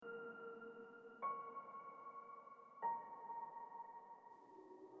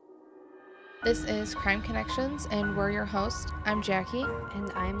This is Crime Connections, and we're your host. I'm Jackie.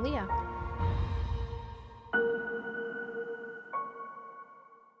 And I'm Leah.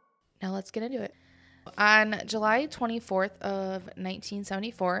 Now let's get into it. On July 24th of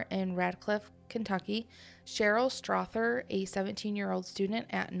 1974 in Radcliff, Kentucky, Cheryl Strother, a 17-year-old student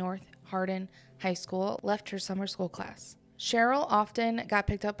at North Hardin High School, left her summer school class. Cheryl often got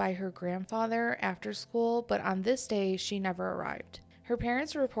picked up by her grandfather after school, but on this day, she never arrived. Her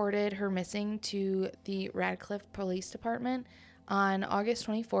parents reported her missing to the Radcliff Police Department. On August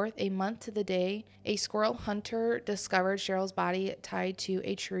 24th, a month to the day, a squirrel hunter discovered Cheryl's body tied to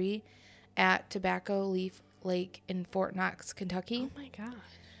a tree at Tobacco Leaf Lake in Fort Knox, Kentucky. Oh my gosh.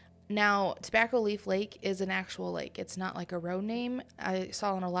 Now, Tobacco Leaf Lake is an actual lake. It's not like a road name. I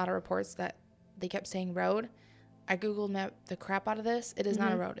saw in a lot of reports that they kept saying road. I Googled mapped the crap out of this. It is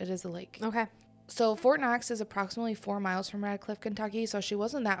not a road. It is a lake. Okay. So Fort Knox is approximately 4 miles from Radcliff, Kentucky, so she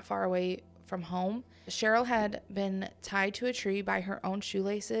wasn't that far away from home. Cheryl had been tied to a tree by her own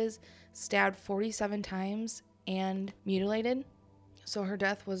shoelaces, stabbed 47 times, and mutilated. So her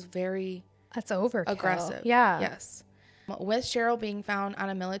death was very That's overkill. aggressive. Yeah. Yes. With Cheryl being found on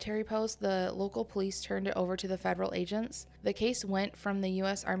a military post, the local police turned it over to the federal agents. The case went from the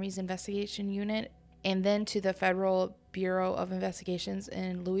U.S. Army's investigation unit and then to the Federal Bureau of Investigations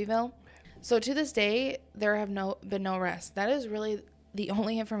in Louisville. So to this day, there have been no arrests. That is really the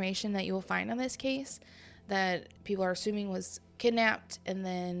only information that you will find on this case, that people are assuming was kidnapped and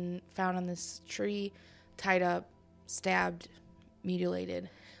then found on this tree, tied up, stabbed,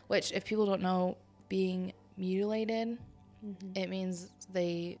 mutilated. Which, if people don't know, being mutilated, it means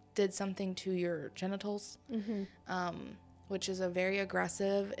they did something to your genitals, which is a very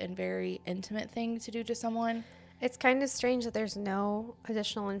aggressive and very intimate thing to do to someone. It's kind of strange that there's no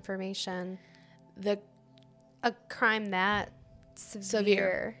additional information. A crime that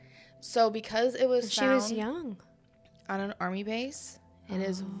severe. So because it was She found was young. on an army base, it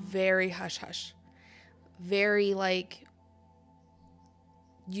is very hush-hush. Very like,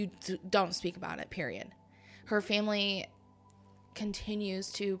 you don't speak about it, period. Her family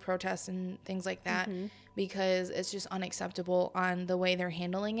continues to protest and things like that because it's just unacceptable on the way they're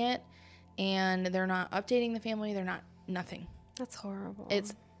handling it. And they're not updating the family. They're not, nothing. That's horrible.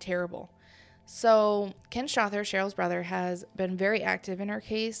 It's terrible. So Ken Strother, Cheryl's brother, has been very active in her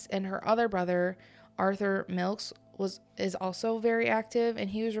case. And her other brother, Arthur Milks, is also very active. And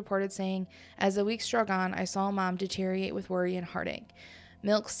he was reported saying, as the weeks drug on, I saw Mom deteriorate with worry and heartache.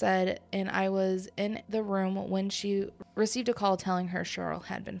 Milks said, and I was in the room when she received a call telling her Cheryl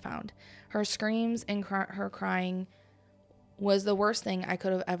had been found. Her screams and her crying was the worst thing I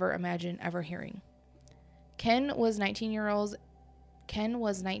could have ever imagined ever hearing. Ken was 19 years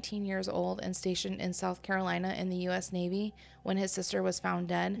old and stationed in South Carolina in the U.S. Navy when his sister was found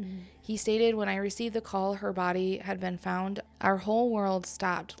dead. He stated, when I received the call her body had been found, our whole world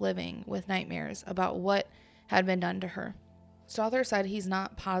stopped living with nightmares about what had been done to her. Strother said he's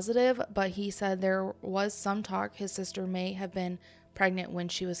not positive, but he said there was some talk his sister may have been pregnant when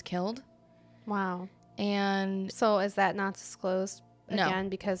she was killed. Wow. And so is that not disclosed again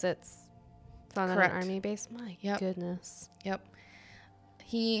because it's on an army base? My goodness. Yep.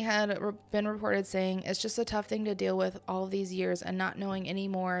 He had been reported saying, it's just a tough thing to deal with all of these years and not knowing any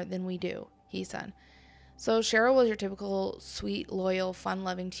more than we do, he said. So Cheryl was your typical sweet, loyal,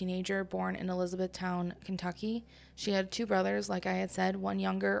 fun-loving teenager born in Elizabethtown, Kentucky. She had two brothers, like I had said, one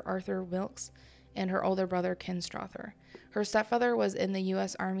younger, Arthur Milks, and her older brother, Ken Strother. Her stepfather was in the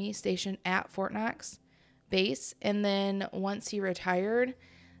U.S. Army stationed at Fort Knox base, and then once he retired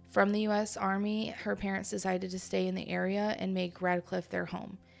from the U.S. Army, her parents decided to stay in the area and make Radcliff their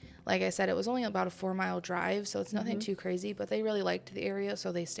home. Like I said, it was only about a 4-mile drive, so it's nothing too crazy, but they really liked the area,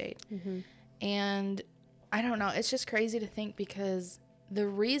 so they stayed. And I don't know, it's just crazy to think, because the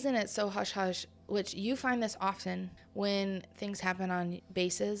reason it's so hush-hush, which you find this often when things happen on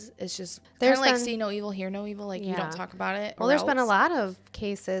bases, it's just kind of like see no evil, hear no evil, like you don't talk about it. Well, there's been a lot of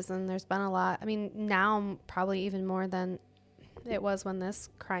cases, and there's been a lot, I mean, now probably even more than it was when this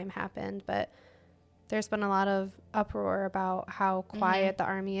crime happened, but there's been a lot of uproar about how quiet the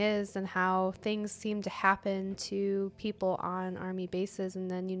Army is and how things seem to happen to people on Army bases, and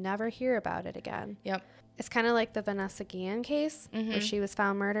then you never hear about it again. Yep. It's kind of like the Vanessa Guillen case, where she was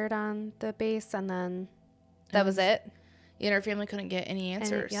found murdered on the base, and then that was it. Yeah, her family couldn't get any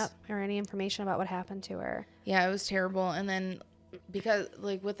answers. Or any information about what happened to her. Yeah, it was terrible. And then because,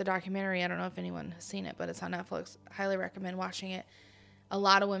 like, with the documentary, I don't know if anyone has seen it, but it's on Netflix. Highly recommend watching it. A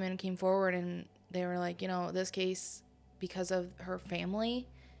lot of women came forward and they were like, you know, this case, because of her family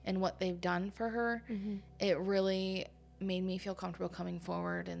and what they've done for her, it really made me feel comfortable coming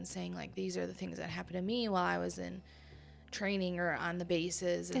forward and saying, like, these are the things that happened to me while I was in training or on the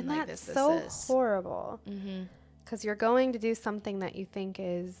bases. And like, that's this, so horrible. Mm-hmm. Because you're going to do something that you think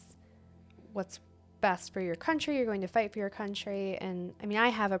is what's best for your country. You're going to fight for your country. And I mean, I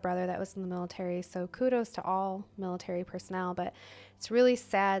have a brother that was in the military, so kudos to all military personnel. But it's really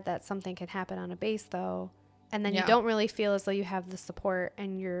sad that something can happen on a base, though. And then you don't really feel as though you have the support,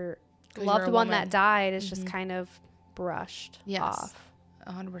 and your loved one that died is just kind of brushed off.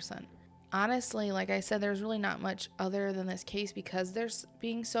 100%. Honestly, like I said, there's really not much other than this case because they're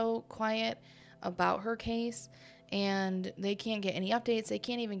being so quiet about her case, and they can't get any updates. They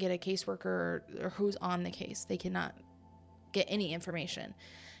can't even get a caseworker or who's on the case. They cannot get any information.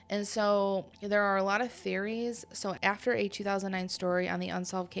 And so there are a lot of theories. So after a 2009 story on the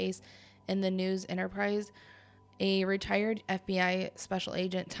unsolved case in the News Enterprise, a retired FBI special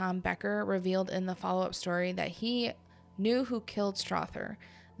agent, Tom Becker, revealed in the follow-up story that he knew who killed Strother,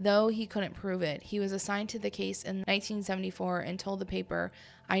 though he couldn't prove it. He was assigned to the case in 1974 and told the paper,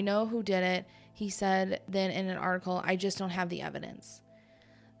 "I know who did it." He said then in an article, "I just don't have the evidence."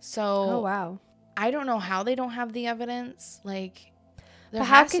 So, oh, wow. I don't know how they don't have the evidence. Like, but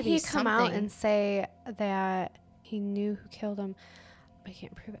how could he come out and say that he knew who killed him? I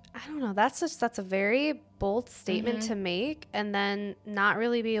can't prove it. I don't know. That's a very bold statement to make, and then not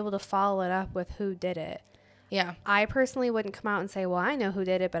really be able to follow it up with who did it. Yeah. I personally wouldn't come out and say, well, I know who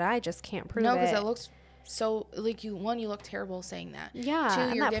did it, but I just can't prove it. No, because it looks so, like, you look terrible saying that. Yeah. 2,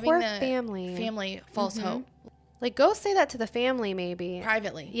 and you're that giving poor the family false hope. Like, go say that to the family maybe.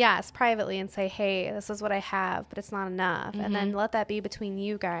 Privately. Yes, privately, and say, hey, this is what I have, but it's not enough. And then let that be between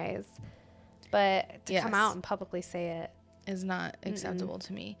you guys. But to come out and publicly say it is not acceptable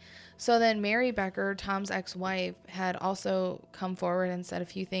to me. So then Mary Becker, Tom's ex-wife, had also come forward and said a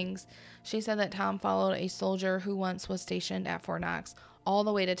few things. She said that Tom followed a soldier who once was stationed at Fort Knox all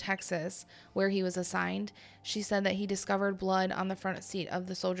the way to Texas, where he was assigned. She said that he discovered blood on the front seat of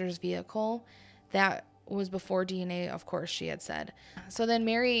the soldier's vehicle. That was before DNA, of course, she had said. So then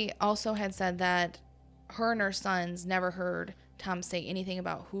Mary also had said that her and her sons never heard Tom say anything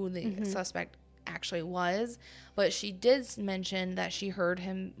about who the suspect actually was, but she did mention that she heard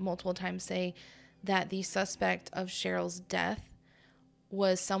him multiple times say that the suspect of Cheryl's death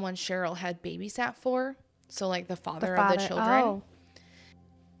was someone Cheryl had babysat for, so like the father of the children. Oh.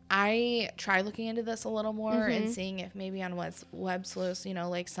 I tried looking into this a little more and seeing if maybe on web sleuths,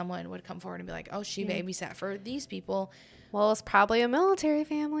 like someone would come forward and be like, oh, she babysat for these people. Well, it's probably a military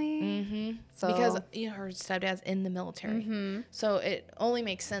family. So because her stepdad's in the military. So it only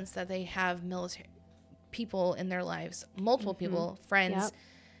makes sense that they have military people in their lives, multiple people, friends,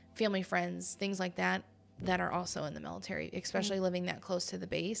 family friends, things like that are also in the military, especially living that close to the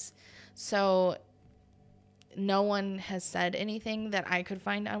base. So no one has said anything that I could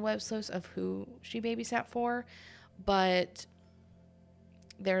find on web sleuths of who she babysat for, but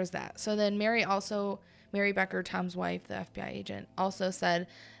there's that. So then Mary Becker, Tom's wife, the FBI agent, also said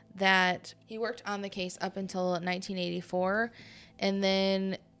that he worked on the case up until 1984, and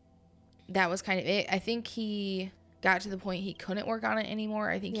then that was kind of it. I think he got to the point he couldn't work on it anymore.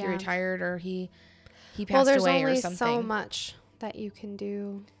 I think he retired or he passed away or something. There's only so much that you can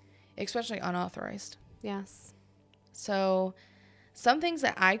do. Especially unauthorized. Yes. So some things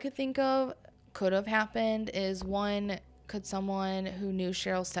that I could think of could have happened is, one, could someone who knew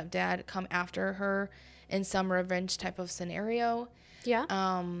Cheryl's stepdad come after her in some revenge type of scenario? Yeah.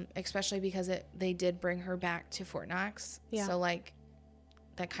 Especially because they did bring her back to Fort Knox. Yeah. So like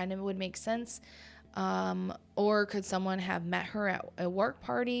that kind of would make sense. Or could someone have met her at a work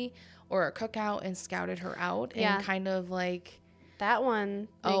party or a cookout and scouted her out and kind of like, that one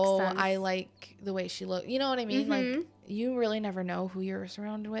makes sense. I like the way she looked. You know what I mean? Like, you really never know who you're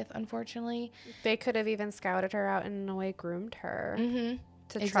surrounded with, unfortunately. They could have even scouted her out and in a way groomed her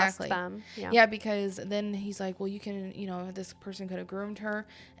to trust them. Yeah, because then he's like, well, you can, this person could have groomed her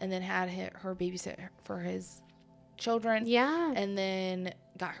and then had her babysit for his children. Yeah. And then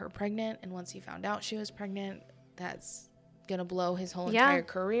got her pregnant. And once he found out she was pregnant, that's going to blow his whole entire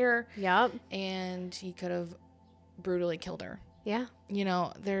career. Yep. And he could have brutally killed her. Yeah.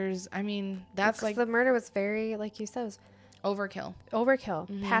 That's like, the murder was very, like you said, was overkill,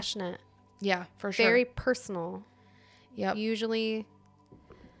 passionate. Yeah, for sure. Very personal. Yep. Usually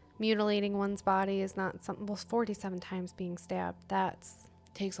mutilating one's body is not something, 47 times being stabbed.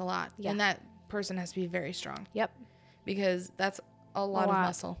 Takes a lot. Yeah. And that person has to be very strong. Yep. Because that's a lot of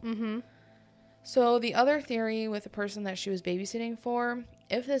muscle. So the other theory with the person that she was babysitting for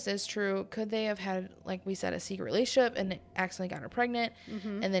if this is true, could they have had, like we said, a secret relationship and accidentally got her pregnant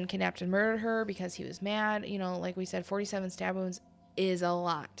and then kidnapped and murdered her because he was mad? You know, like we said, 47 stab wounds is a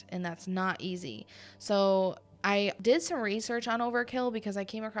lot, and that's not easy. So I did some research on overkill because I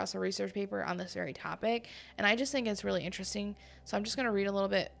came across a research paper on this very topic, and I just think it's really interesting. So I'm just going to read a little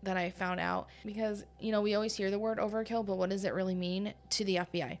bit that I found out because, you know, we always hear the word overkill, but what does it really mean to the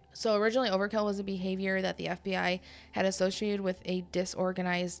FBI? So originally, overkill was a behavior that the FBI had associated with a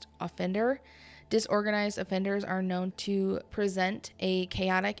disorganized offender. Disorganized offenders are known to present a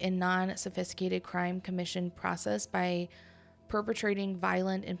chaotic and non-sophisticated crime commission process by perpetrating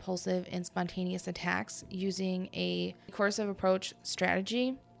violent, impulsive, and spontaneous attacks using a coercive approach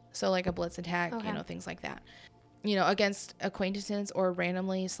strategy. So like a blitz attack, you know, things like that, you know, against acquaintances or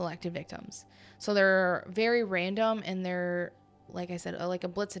randomly selected victims. So they're very random, and they're, like I said, like a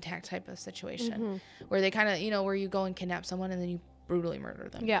blitz attack type of situation where they kind of, you know, where you go and kidnap someone and then you brutally murder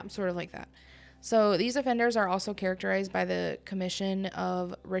them. Yeah. Sort of like that. So these offenders are also characterized by the commission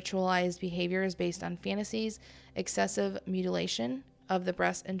of ritualized behaviors based on fantasies, excessive mutilation of the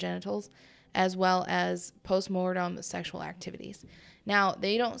breasts and genitals, as well as post-mortem sexual activities. Now,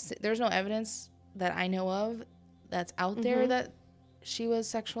 there's no evidence that I know of that's out there that she was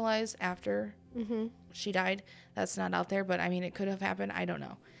sexualized after she died. That's not out there, but I mean, it could have happened. I don't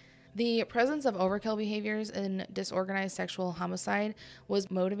know. The presence of overkill behaviors in disorganized sexual homicide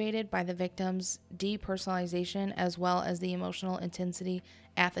was motivated by the victim's depersonalization as well as the emotional intensity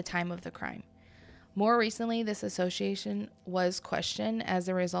at the time of the crime. More recently, this association was questioned as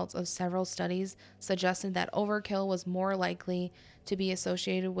a result of several studies suggested that overkill was more likely to be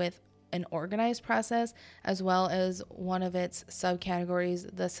associated with an organized process as well as one of its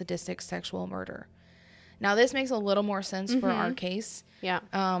subcategories, the sadistic sexual murder. Now, this makes a little more sense for our case. Yeah.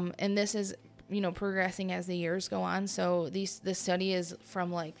 And this is, you know, progressing as the years go on. So this study is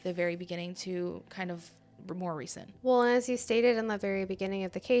from like the very beginning to kind of more recent. Well, as you stated in the very beginning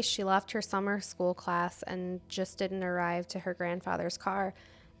of the case, she left her summer school class and just didn't arrive to her grandfather's car.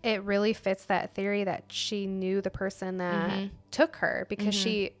 It really fits that theory that she knew the person that took her, because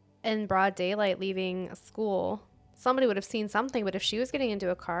she, in broad daylight, leaving school, somebody would have seen something. But if she was getting into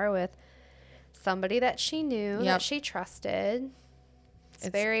a car with somebody that she knew, that she trusted, it's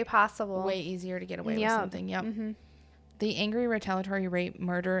very possible. Way easier to get away with something. Yep. The angry retaliatory rape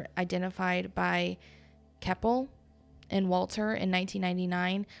murder identified by Keppel and Walter in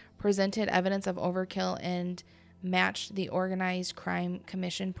 1999 presented evidence of overkill and matched the organized crime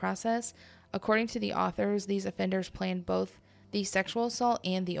commission process. According to the authors, these offenders planned both the sexual assault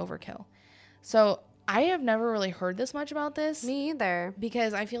and the overkill. So I have never really heard this much about this. Me either.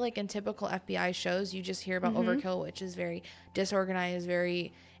 Because I feel like in typical FBI shows, you just hear about overkill, which is very disorganized,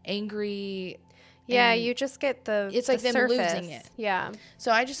 very angry. Yeah, you just get it's like them surface. Losing it. Yeah.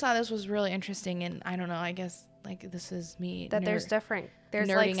 So I just thought this was really interesting, and I don't know, I guess like this is me that there's like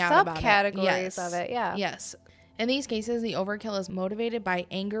subcategories of it. Yeah. Yes. In these cases, the overkill is motivated by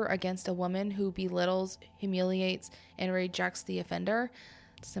anger against a woman who belittles, humiliates, and rejects the offender.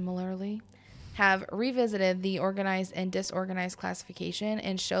 Similarly, have revisited the organized and disorganized classification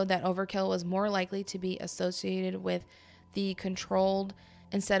and showed that overkill was more likely to be associated with the controlled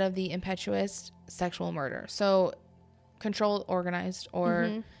instead of the impetuous sexual murder. So controlled, organized,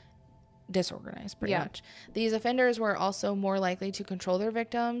 or disorganized, pretty much. These offenders were also more likely to control their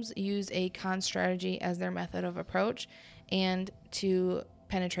victims, use a con strategy as their method of approach, and to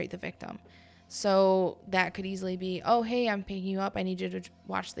penetrate the victim. So that could easily be, oh, hey, I'm picking you up. I need you to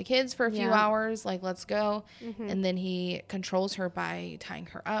watch the kids for a few hours. Like, let's go. And then he controls her by tying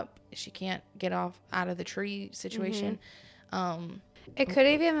her up. She can't get out of the tree situation. It could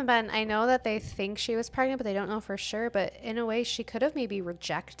have even been, I know that they think she was pregnant, but they don't know for sure. But in a way, she could have maybe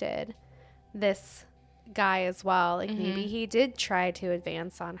rejected this guy as well. Like maybe he did try to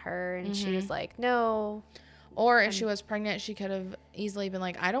advance on her and she was like, no. Or if she was pregnant, she could have easily been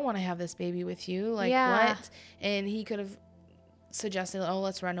like, I don't want to have this baby with you. Like, what? And he could have suggested, oh,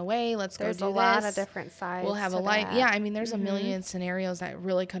 let's run away. Let's go do this. There's a lot of different sides. We'll have a life. Yeah, I mean, there's a million scenarios that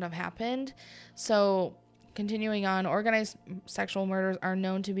really could have happened. So continuing on, organized sexual murders are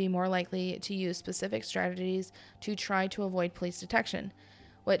known to be more likely to use specific strategies to try to avoid police detection,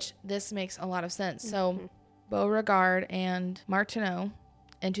 which this makes a lot of sense. So Beauregard and Martineau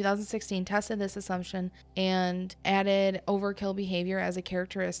in 2016 tested this assumption and added overkill behavior as a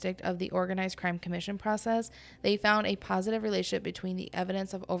characteristic of the organized crime commission process. They found a positive relationship between the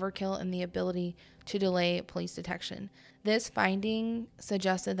evidence of overkill and the ability to delay police detection. This finding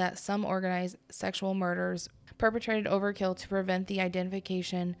suggested that some organized sexual murders perpetrated overkill to prevent the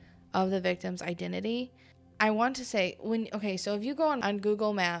identification of the victim's identity. I want to say, so if you go on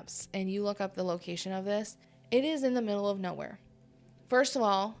Google Maps and you look up the location of this, it is in the middle of nowhere. First of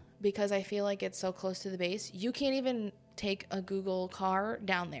all, because I feel like it's so close to the base, you can't even take a Google car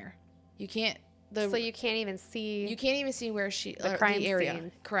down there. You can't. So you can't even see. You can't even see where the crime area.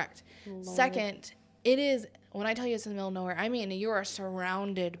 scene. Correct. Lord. Second, it is, when I tell you it's in the middle of nowhere, I mean you are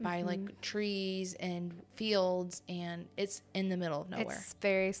surrounded by like trees and fields, and it's in the middle of nowhere. It's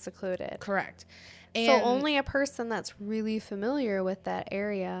very secluded. Correct. And so only a person that's really familiar with that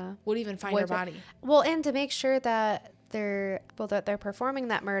area would even find her body. Well, and to make sure that they're performing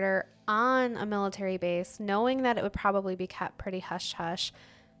that murder on a military base, knowing that it would probably be kept pretty hush-hush,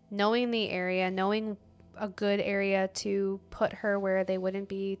 knowing the area, knowing a good area to put her where they wouldn't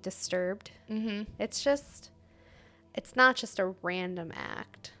be disturbed. Mm-hmm. It's not just a random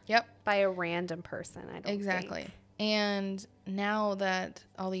act. Yep. By a random person, I don't Exactly. think. And now that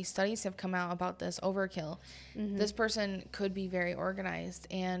all these studies have come out about this overkill, this person could be very organized.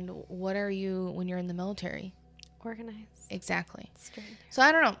 And what are you when you're in the military? Organized. Exactly. Strange. So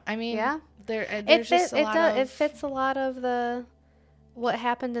I don't know. I mean, yeah. There's just a lot of... It fits a lot of what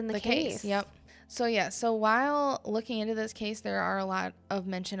happened in the case. Yep. So while looking into this case, there are a lot of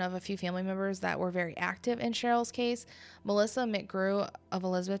mention of a few family members that were very active in Cheryl's case. Melissa McGrew of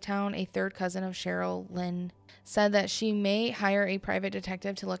Elizabethtown, a third cousin of Cheryl Lynn, said that she may hire a private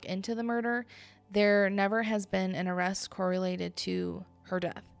detective to look into the murder. There never has been an arrest correlated to her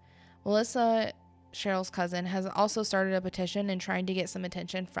death. Melissa, Cheryl's cousin, has also started a petition and trying to get some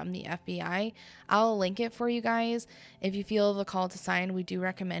attention from the FBI. I'll link it for you guys. If you feel the call to sign, we do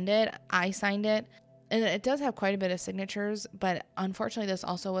recommend it. I signed it. And it does have quite a bit of signatures, but unfortunately this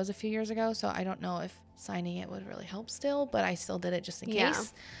also was a few years ago, so I don't know if signing it would really help still, but I still did it just in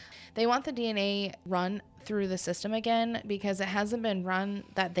case. They want the DNA run through the system again because it hasn't been run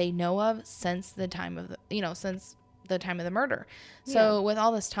that they know of since the time of the murder. So with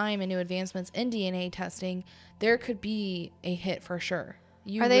all this time and new advancements in DNA testing, there could be a hit for sure.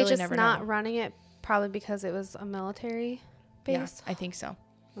 Are they just not running it probably because it was a military base? Yeah, I think so.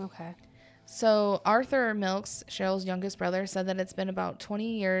 Okay. So Arthur Milks, Cheryl's youngest brother, said that it's been about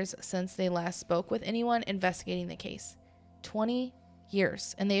 20 years since they last spoke with anyone investigating the case. 20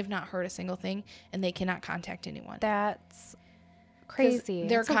 years. And they have not heard a single thing, and they cannot contact anyone. That's crazy.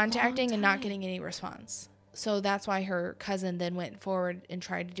 They're contacting and not getting any response. So that's why her cousin then went forward and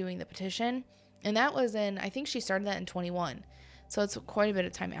tried doing the petition. And that was I think she started that in 21. So it's quite a bit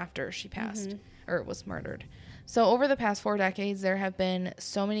of time after she passed or was murdered. So over the past 4 decades, there have been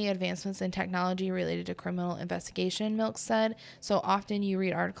so many advancements in technology related to criminal investigation, Milks said. So often you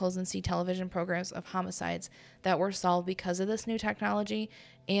read articles and see television programs of homicides that were solved because of this new technology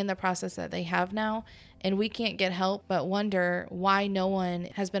and the process that they have now. And we can't get help but wonder why no one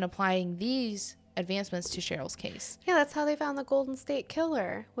has been applying these advancements to Cheryl's case. Yeah, that's how they found the Golden State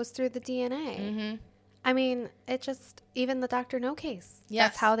Killer, was through the DNA. Mm-hmm. I mean, even the Dr. No case. Yes.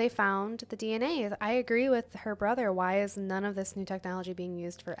 That's how they found the DNA. I agree with her brother. Why is none of this new technology being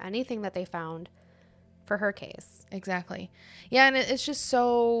used for anything that they found for her case? Exactly. Yeah, and it's just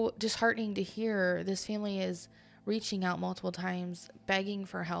so disheartening to hear this family is reaching out multiple times, begging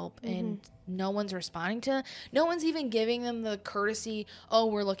for help, and no one's responding to it. No one's even giving them the courtesy, oh,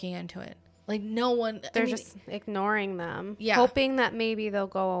 we're looking into it. Like, no one... They're just ignoring them. Yeah. Hoping that maybe they'll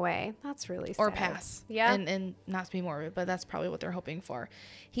go away. That's really sad. Or pass. Yeah. And not to be morbid, but that's probably what they're hoping for.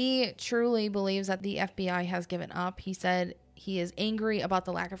 He truly believes that the FBI has given up. He said he is angry about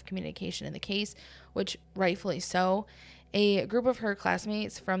the lack of communication in the case, which rightfully so. A group of her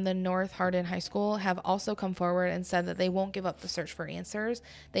classmates from the North Hardin High School have also come forward and said that they won't give up the search for answers.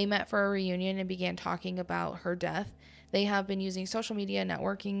 They met for a reunion and began talking about her death. They have been using social media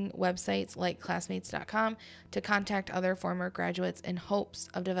networking websites like classmates.com to contact other former graduates in hopes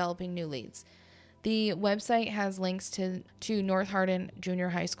of developing new leads. The website has links to North Hardin Junior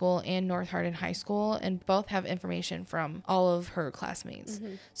High School and North Hardin High School, and both have information from all of her classmates.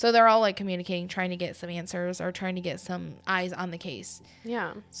 Mm-hmm. So they're all like communicating, trying to get some answers or trying to get some eyes on the case.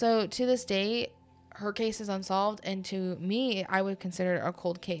 Yeah. So to this day, her case is unsolved, and to me, I would consider it a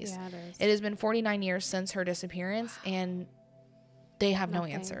cold case. Yeah, it is. It has been 49 years since her disappearance, and they have no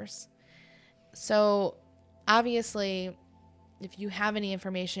answers. So obviously, if you have any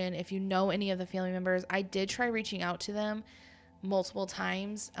information, if you know any of the family members, I did try reaching out to them multiple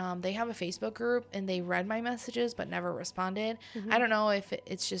times. They have a Facebook group, and they read my messages but never responded. Mm-hmm. I don't know if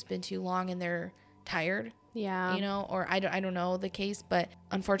it's just been too long and they're tired. Yeah. You know, or I don't know the case, but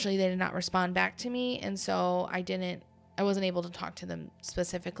unfortunately they did not respond back to me. And so I wasn't able to talk to them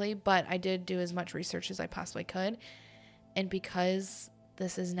specifically, but I did do as much research as I possibly could. And because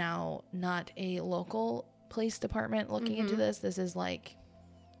this is now not a local police department looking into this. This is like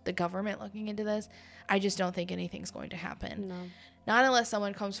the government looking into this. I just don't think anything's going to happen. No. Not unless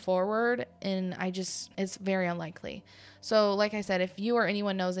someone comes forward, and it's very unlikely. So like I said, if you or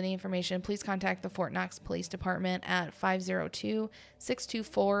anyone knows any information, please contact the Fort Knox Police Department at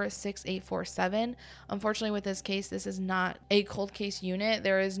 502-624-6847. Unfortunately, with this case, this is not a cold case unit.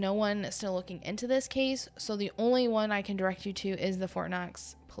 There is no one still looking into this case. So the only one I can direct you to is the Fort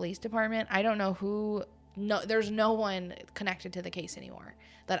Knox Police Department. I don't know who, there's no one connected to the case anymore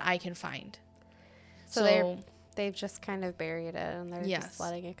that I can find. So they've just kind of buried it, and they're just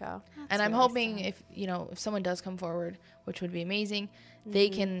letting it go. And I'm hoping if someone does come forward, which would be amazing, they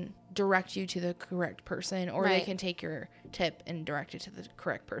can direct you to the correct person, or they can take your tip and direct it to the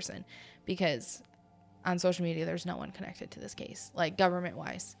correct person, because on social media, there's no one connected to this case, like government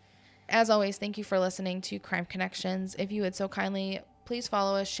wise. As always, thank you for listening to Crime Connections. If you would so kindly, please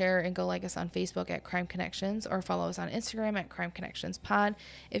follow us, share, and go like us on Facebook at Crime Connections, or follow us on Instagram at Crime Connections Pod.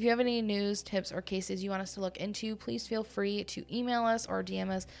 If you have any news, tips, or cases you want us to look into, please feel free to email us or DM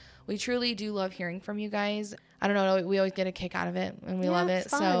us. We truly do love hearing from you guys. I don't know, we always get a kick out of it, and we love it.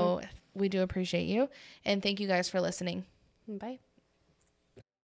 So we do appreciate you, and thank you guys for listening. Bye.